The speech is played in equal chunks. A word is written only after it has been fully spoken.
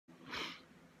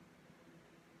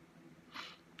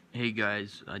Hey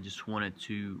guys, I just wanted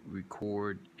to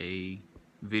record a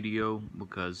video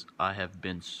because I have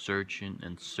been searching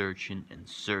and searching and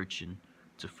searching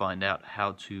to find out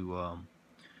how to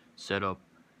set up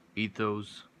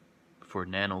EthOS for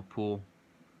Nanopool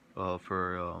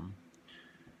for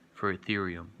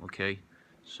Ethereum. Okay,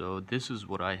 so this is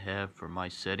what I have for my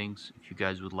settings. If you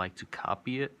guys would like to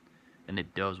copy it, and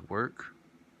it does work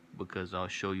because I'll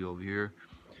show you over here.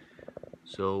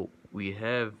 So we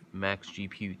have max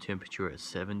GPU temperature at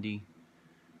 70.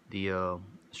 The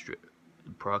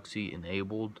proxy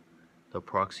enabled, the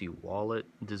proxy wallet.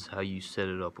 This is how you set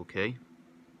it up. Okay,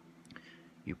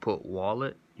 you put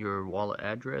wallet, your wallet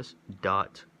address,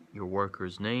 dot your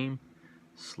worker's name,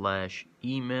 slash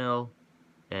email,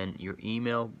 and your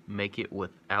email, make it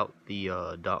without the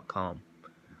 .com.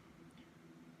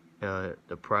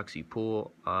 The proxy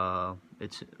pool,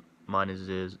 it's mine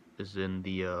is in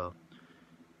the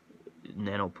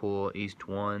Nanopool East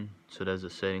 1, so there's the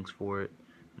settings for it.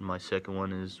 And my second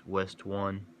one is West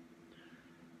 1,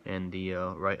 and the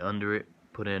right under it,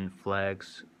 put in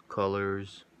flags,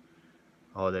 colors,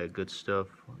 all that good stuff.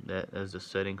 That's the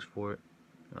settings for it.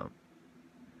 Um,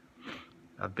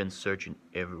 I've been searching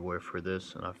everywhere for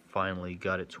this, and I finally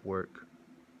got it to work.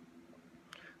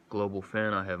 Global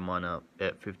fan, I have mine up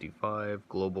at 55.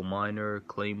 Global miner,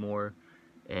 Claymore,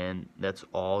 and that's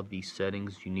all the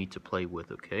settings you need to play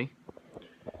with. Okay,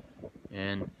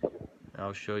 and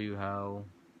I'll show you how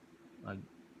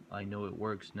I know it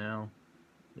works now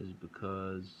is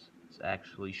because it's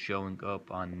actually showing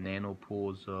up on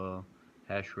Nanopool's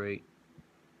hash rate.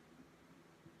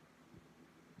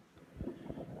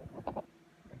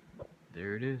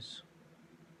 There it is.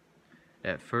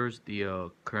 At first,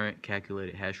 the current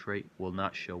calculated hash rate will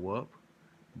not show up,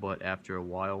 but after a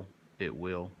while, it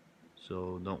will.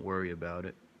 So don't worry about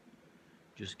it.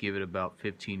 Just give it about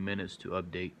 15 minutes to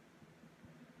update.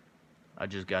 I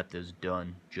just got this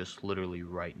done, just literally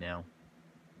right now.